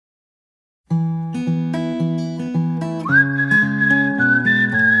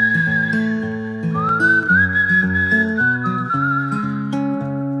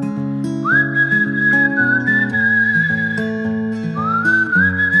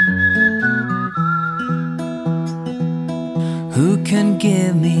can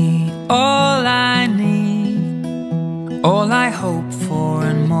give me all I need, all I hope for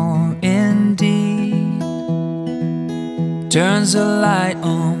and more indeed. Turns the light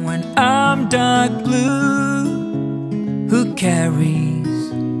on when I'm dark blue. Who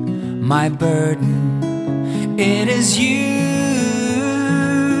carries my burden? It is you,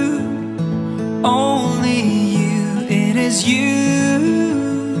 only you. It is you,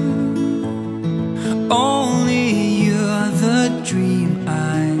 only you're the dream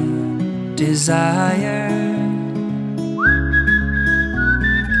I desire.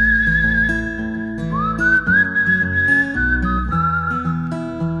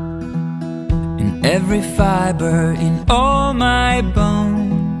 Every fiber in all my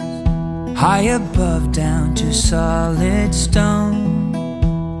bones, high above down to solid stone,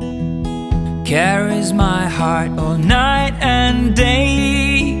 carries my heart all night and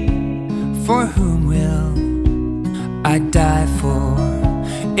day. For whom will I die for?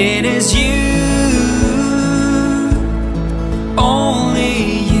 It is you, only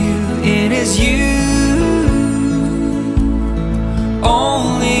you. It is you,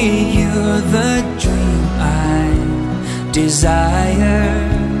 only you're the dream I desire.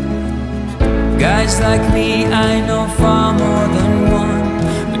 Guys like me I know far more than one,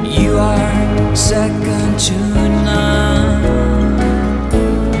 but you are second to none.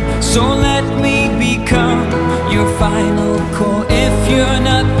 So let me become your final call. If you're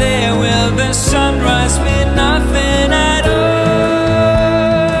not there, will the sunrise mean nothing at all?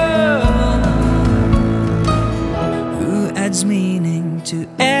 Who adds meaning to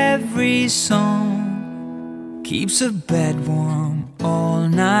every song, keeps a bed warm all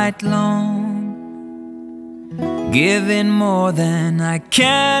night long, giving more than I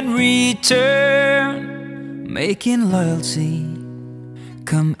can return, making loyalty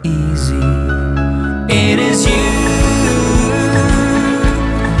come easy. It is you,